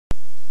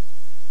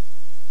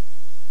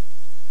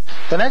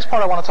The next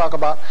part I want to talk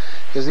about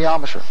is the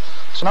embouchure.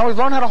 So now we've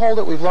learned how to hold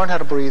it, we've learned how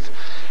to breathe.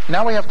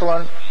 Now we have to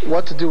learn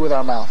what to do with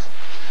our mouth.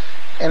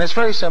 And it's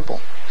very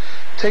simple.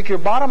 Take your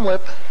bottom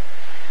lip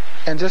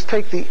and just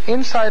take the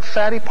inside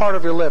fatty part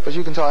of your lip. As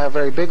you can tell, I have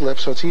very big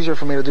lips, so it's easier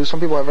for me to do. Some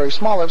people have very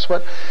small lips,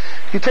 but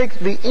you take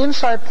the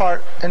inside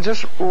part and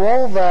just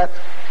roll that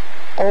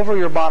over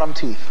your bottom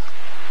teeth.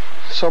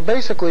 So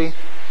basically,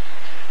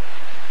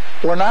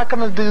 we're not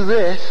going to do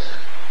this.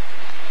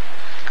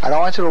 I don't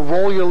want you to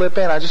roll your lip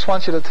in. I just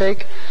want you to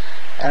take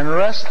and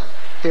rest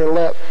your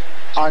lip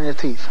on your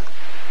teeth.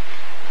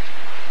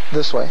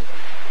 This way.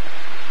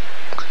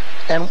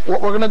 And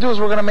what we're going to do is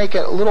we're going to make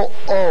a little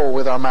O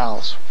with our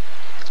mouths.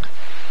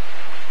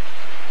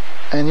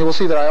 And you will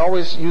see that I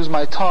always use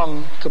my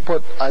tongue to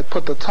put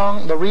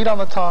the reed on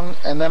the tongue,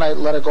 and then I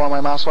let it go on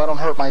my mouth so I don't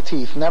hurt my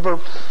teeth. Never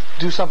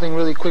do something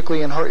really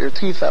quickly and hurt your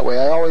teeth that way.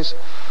 I always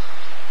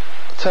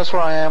test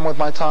where I am with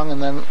my tongue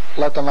and then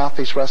let the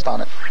mouthpiece rest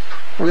on it.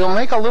 We'll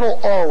make a little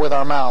O with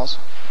our mouths.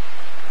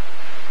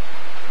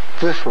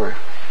 This way.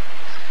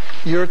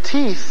 Your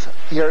teeth,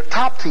 your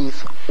top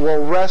teeth,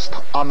 will rest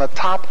on the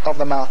top of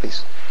the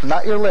mouthpiece,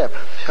 not your lip.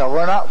 So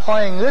we're not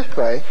playing this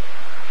way.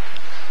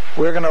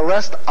 We're going to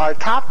rest our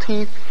top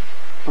teeth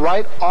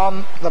right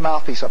on the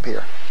mouthpiece up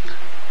here.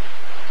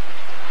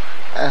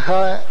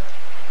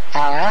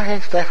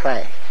 This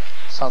way.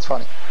 Sounds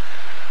funny.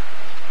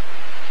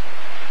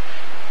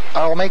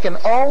 I'll make an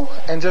O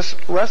and just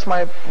rest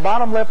my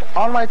bottom lip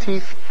on my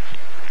teeth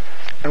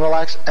and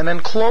relax, and then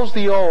close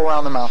the O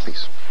around the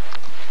mouthpiece.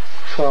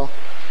 So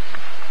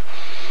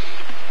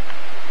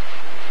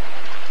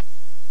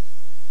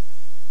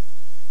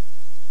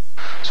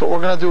what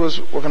we're going to do is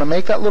we're going to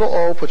make that little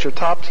O, put your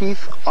top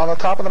teeth on the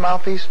top of the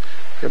mouthpiece,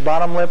 your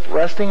bottom lip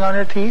resting on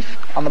your teeth,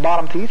 on the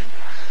bottom teeth,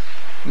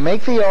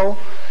 make the O,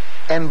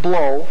 and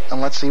blow,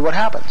 and let's see what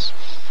happens.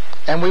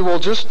 And we will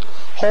just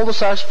hold the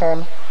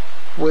saxophone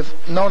with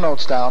no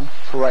notes down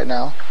for right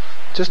now,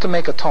 just to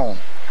make a tone.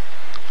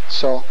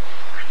 So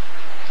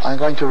I'm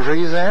going to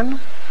breathe in.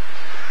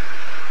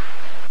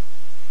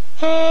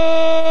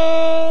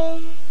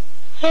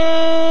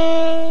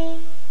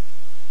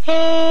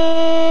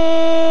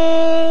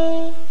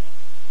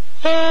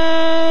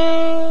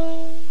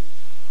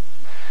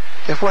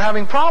 If we're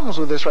having problems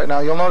with this right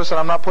now, you'll notice that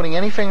I'm not putting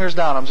any fingers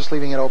down, I'm just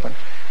leaving it open.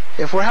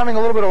 If we're having a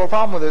little bit of a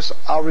problem with this,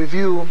 I'll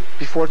review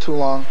before too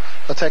long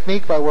a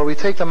technique by where we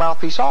take the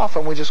mouthpiece off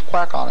and we just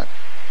quack on it.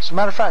 As a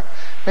matter of fact,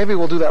 maybe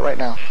we'll do that right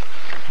now.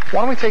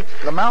 Why don't we take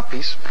the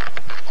mouthpiece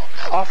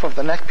off of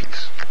the neck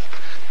piece?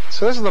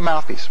 So this is the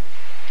mouthpiece.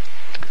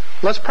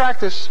 Let's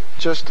practice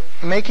just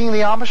making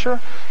the embouchure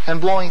and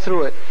blowing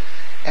through it.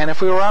 And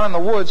if we were out in the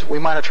woods, we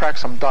might attract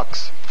some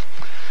ducks.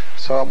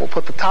 So we'll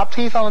put the top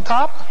teeth on the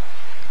top,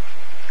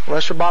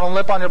 rest your bottom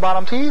lip on your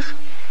bottom teeth,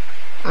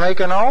 make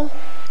an O,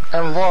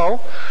 and blow.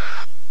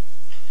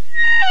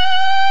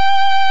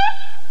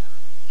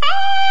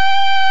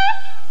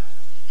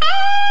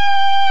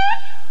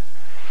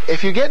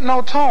 If you get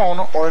no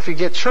tone, or if you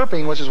get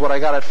chirping, which is what I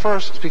got at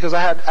first, it's because I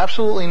had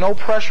absolutely no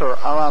pressure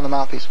around the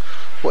mouthpiece.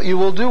 What you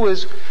will do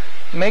is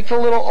make the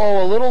little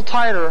O a little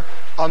tighter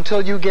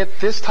until you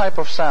get this type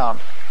of sound.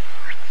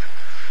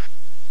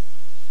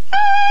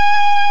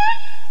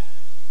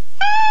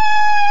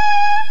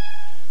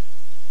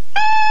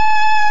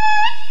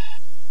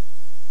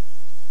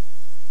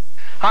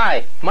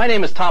 Hi, my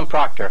name is Tom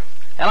Proctor,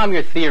 and I'm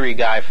your theory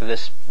guy for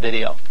this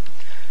video.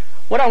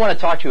 What I want to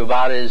talk to you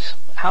about is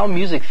how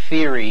music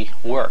theory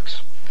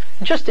works.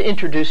 Just to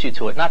introduce you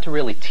to it, not to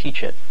really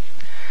teach it.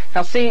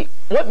 Now see,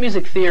 what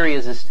music theory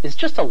is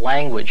just a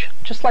language,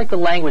 just like the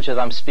language that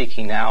I'm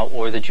speaking now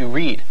or that you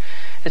read.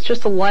 It's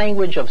just a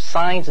language of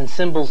signs and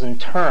symbols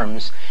and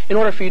terms in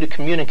order for you to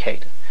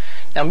communicate.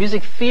 Now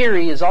music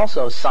theory is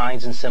also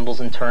signs and symbols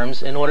and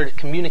terms in order to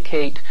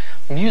communicate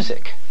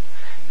music.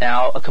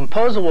 Now, a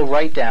composer will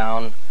write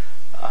down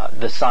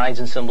the signs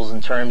and symbols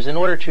and terms in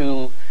order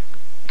to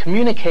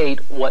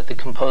communicate what the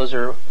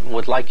composer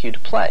would like you to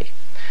play.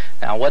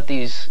 Now, what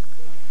these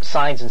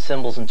signs and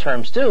symbols and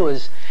terms do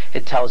is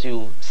it tells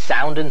you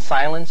sound and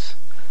silence,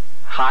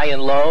 high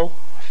and low,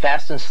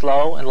 fast and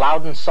slow, and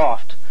loud and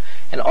soft.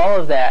 And all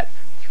of that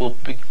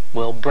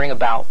will bring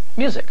about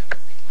music.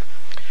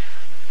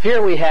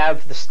 Here we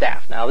have the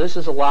staff. Now, this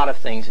is a lot of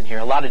things in here,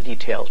 a lot of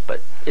details,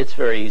 but it's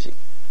very easy.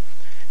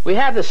 We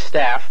have the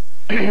staff,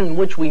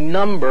 which we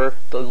number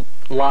the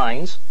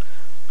lines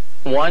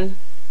 1,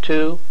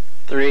 2,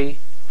 3,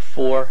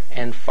 4,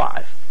 and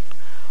 5.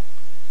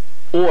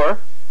 Or,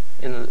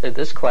 in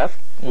this clef,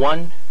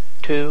 1,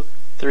 2,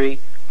 3,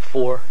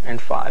 4,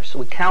 and 5. So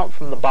we count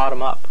from the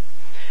bottom up.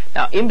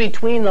 Now, in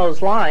between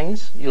those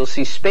lines, you'll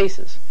see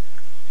spaces.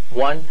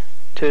 1,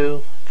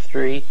 2,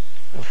 3,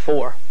 and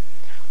 4.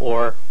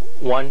 Or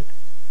 1,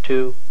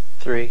 2,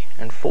 3,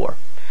 and 4.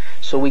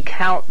 So we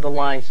count the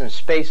lines and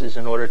spaces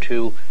in order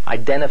to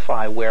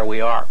identify where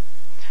we are.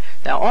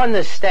 Now on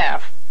this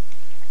staff,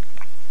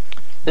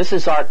 this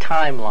is our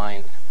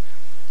timeline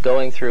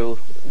going through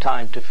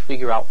time to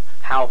figure out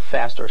how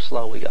fast or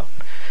slow we go.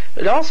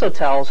 It also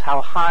tells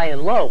how high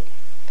and low.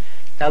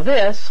 Now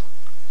this,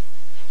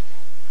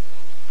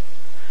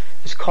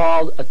 is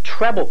called a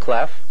treble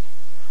clef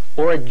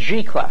or a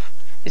G clef.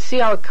 You see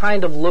how it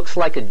kind of looks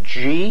like a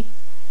G?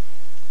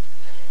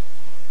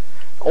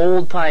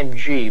 Old-time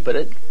G, but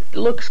it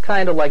looks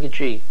kind of like a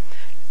G.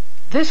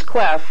 This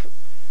clef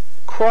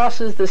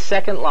crosses the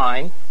second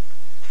line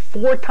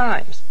 4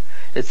 times.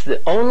 It's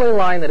the only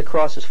line that it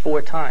crosses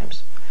 4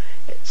 times.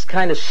 It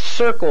kind of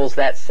circles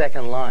that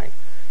second line.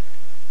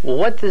 Well,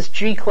 what this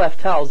G clef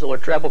tells, or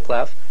treble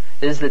clef,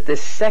 is that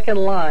this second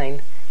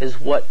line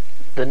is what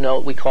the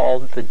note we call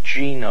the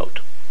G note.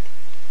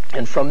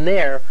 And from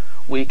there,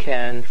 we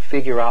can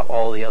figure out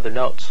all the other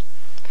notes.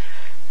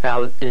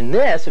 Now, in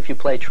this, if you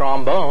play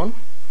trombone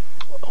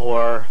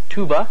or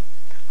tuba,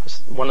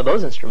 one of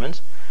those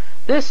instruments,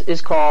 this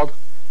is called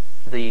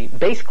the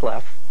bass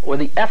clef or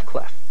the F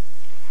clef.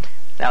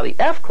 Now, the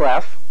F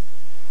clef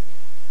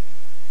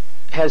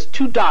has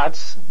 2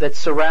 dots that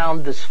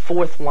surround this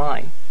 4th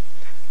line.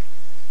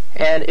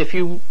 And if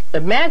you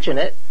imagine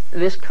it,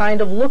 this kind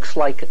of looks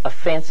like a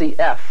fancy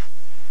F.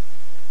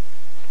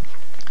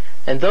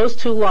 And those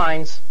 2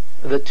 lines,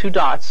 the 2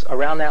 dots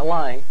around that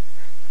line,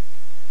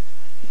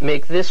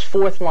 make this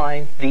 4th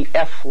line the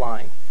F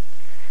line.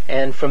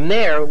 And from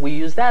there, we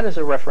use that as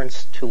a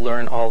reference to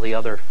learn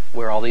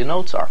where all the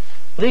notes are.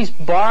 These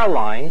bar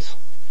lines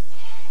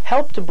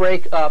help to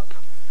break up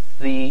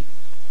the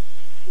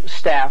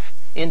staff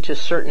into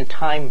certain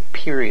time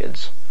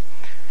periods.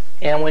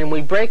 And when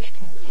we break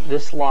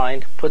this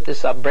line, put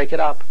this up, break it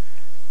up,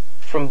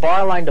 from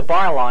bar line to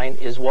bar line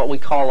is what we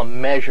call a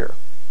measure.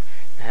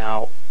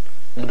 Now,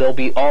 there'll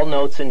be all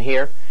notes in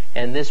here,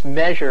 and this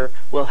measure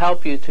will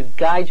help you to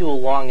guide you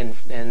along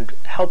and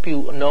help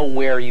you know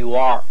where you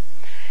are.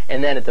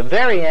 And then at the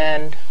very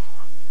end,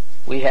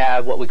 we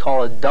have what we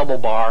call a double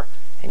bar,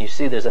 and you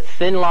see there's a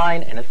thin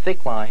line and a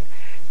thick line.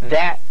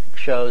 That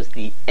shows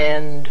the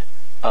end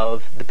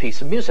of the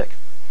piece of music.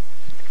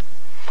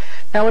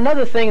 Now,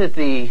 another thing that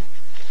the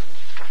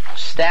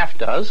staff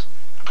does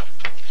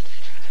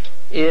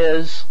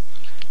is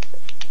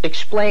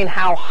explain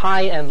how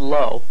high and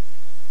low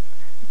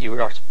you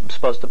are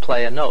supposed to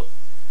play a note.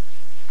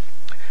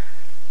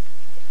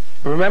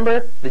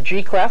 Remember the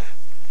G clef?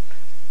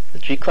 The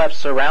G clef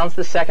surrounds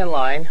the second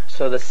line,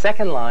 so the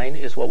second line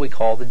is what we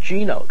call the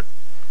G note.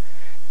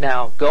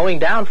 Now, going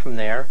down from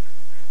there,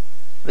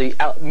 the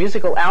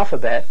musical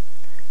alphabet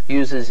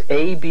uses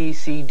A, B,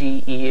 C,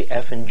 D, E,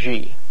 F, and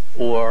G,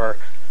 or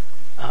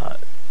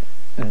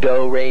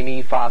Do, Re,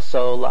 Mi, Fa,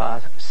 Sol,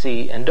 La,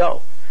 Si, and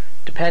Do,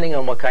 depending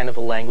on what kind of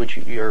a language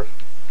you're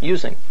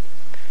using.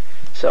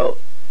 So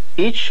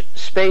each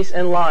space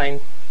and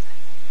line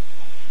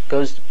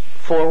goes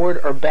forward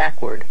or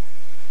backward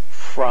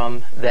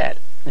from that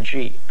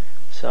G.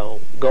 So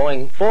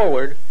going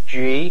forward,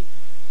 G,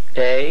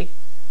 A,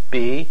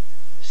 B,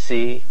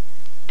 C,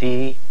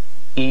 D,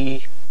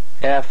 E,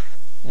 F,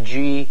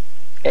 G,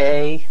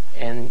 A,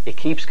 and it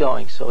keeps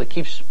going. So it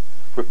keeps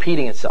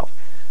repeating itself.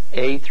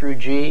 A through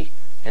G,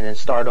 and then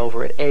start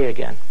over at A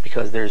again,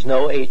 because there's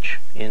no H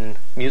in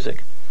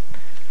music.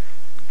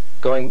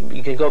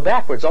 You can go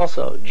backwards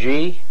also.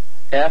 G,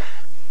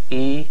 F,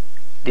 E,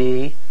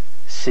 D,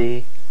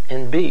 C,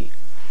 and B.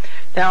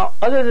 Now,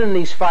 other than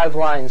these 5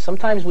 lines,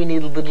 sometimes we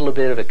need a little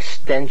bit of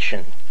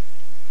extension.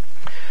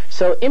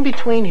 So in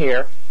between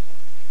here,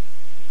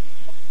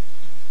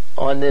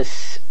 on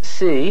this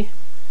C,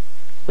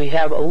 we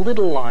have a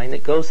little line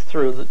that goes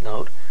through the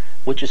note,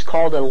 which is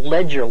called a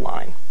ledger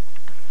line.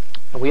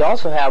 And we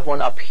also have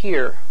one up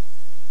here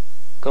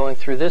going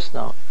through this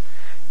note.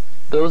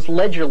 Those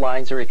ledger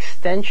lines are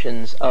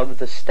extensions of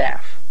the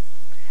staff,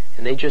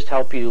 and they just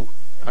help you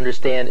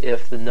understand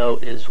if the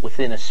note is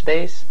within a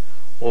space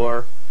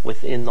or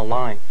within the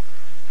line.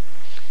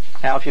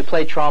 Now, if you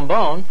play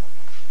trombone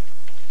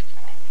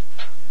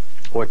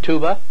or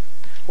tuba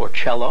or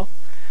cello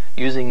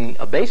using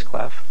a bass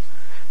clef,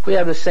 we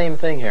have the same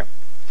thing here.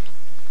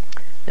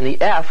 In the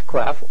F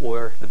clef,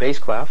 or the bass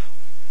clef,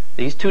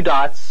 these 2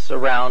 dots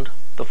surround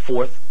the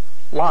 4th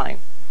line.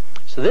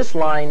 So this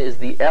line is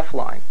the F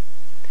line.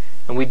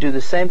 And we do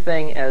the same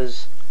thing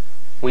as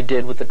we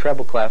did with the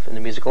treble clef in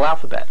the musical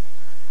alphabet.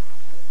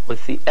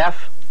 With the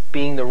F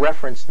being the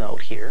reference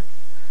note here,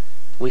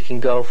 we can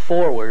go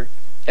forward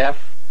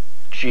F,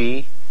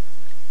 G,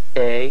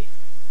 A,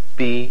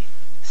 B,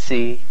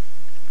 C,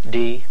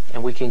 D,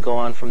 and we can go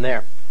on from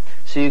there.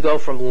 So you go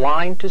from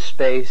line to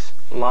space,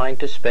 line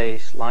to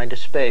space, line to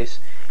space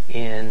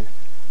in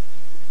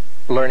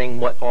learning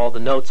what all the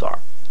notes are.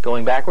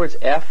 Going backwards,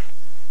 F,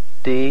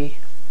 D,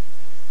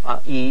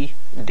 E,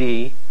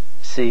 D,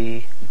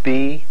 C,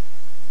 B,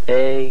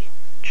 A,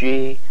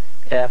 G,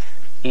 F,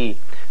 E.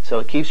 So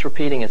it keeps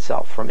repeating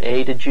itself from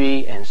A to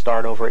G and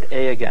start over at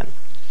A again.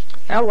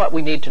 Now what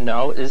we need to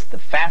know is the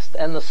fast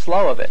and the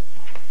slow of it.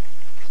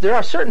 There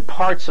are certain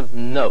parts of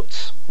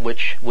notes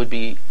which would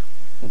be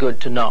good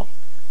to know.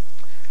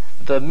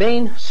 The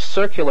main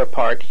circular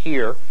part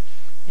here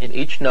in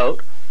each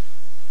note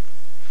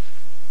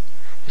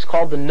is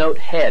called the note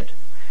head.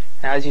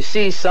 Now, as you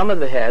see, some of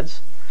the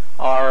heads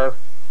are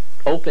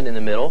open in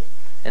the middle,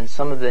 and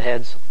some of the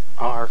heads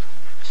are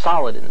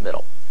solid in the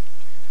middle.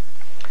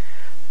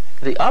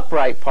 The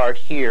upright part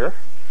here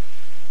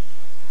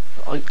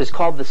is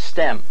called the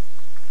stem.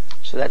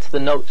 So that's the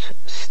note's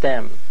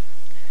stem.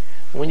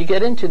 When you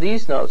get into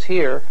these notes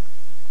here,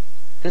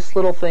 this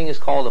little thing is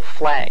called a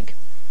flag.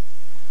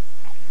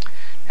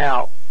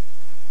 Now,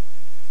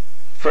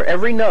 for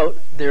every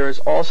note, there is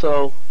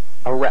also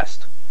a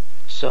rest.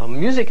 So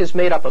music is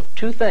made up of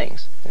two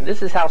things, and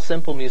this is how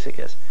simple music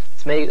is.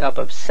 It's made up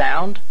of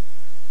sound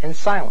and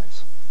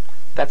silence.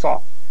 That's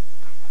all.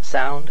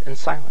 Sound and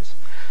silence.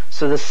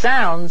 So the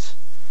sounds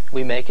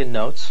we make in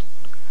notes,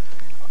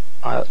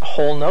 a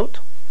whole note,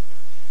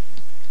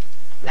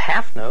 the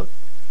half note,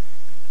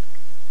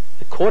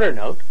 the quarter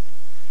note,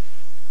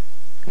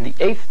 and the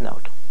eighth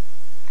note.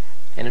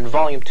 And in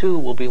Volume 2,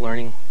 we'll be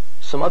learning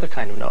some other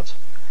kind of notes.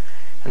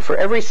 And for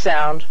every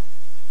sound,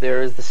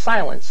 there is the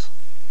silence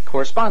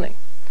corresponding.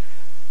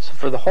 So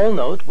for the whole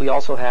note, we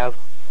also have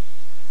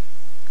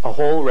a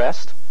whole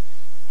rest.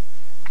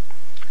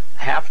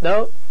 Half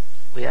note,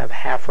 we have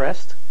a half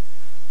rest.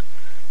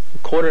 The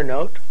quarter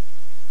note,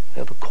 we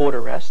have a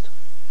quarter rest.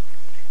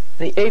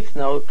 And the eighth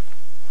note,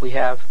 we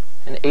have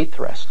an eighth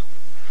rest.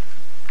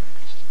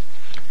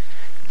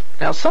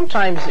 Now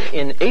sometimes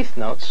in eighth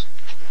notes,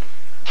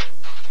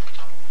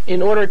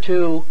 in order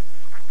to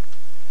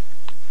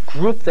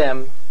group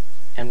them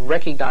and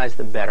recognize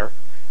them better,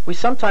 we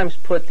sometimes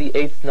put the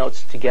eighth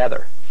notes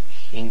together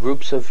in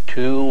groups of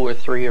 2 or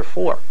 3 or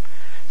 4.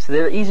 So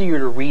they're easier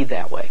to read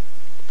that way.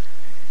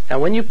 Now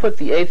when you put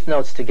the eighth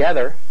notes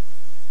together,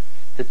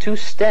 the two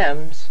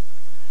stems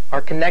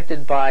are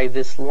connected by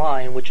this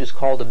line which is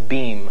called a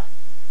beam.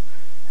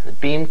 The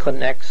beam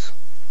connects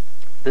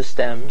the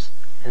stems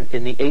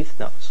in the eighth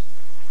notes.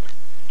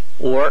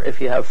 Or if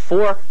you have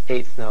 4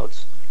 eighth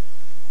notes,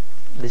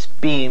 this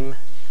beam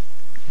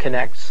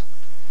connects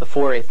the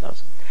 4 eighth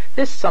notes.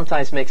 This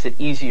sometimes makes it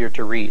easier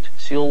to read,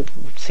 so you'll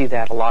see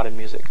that a lot in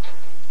music.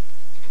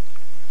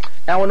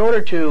 Now in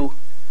order to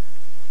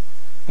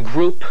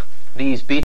group these beats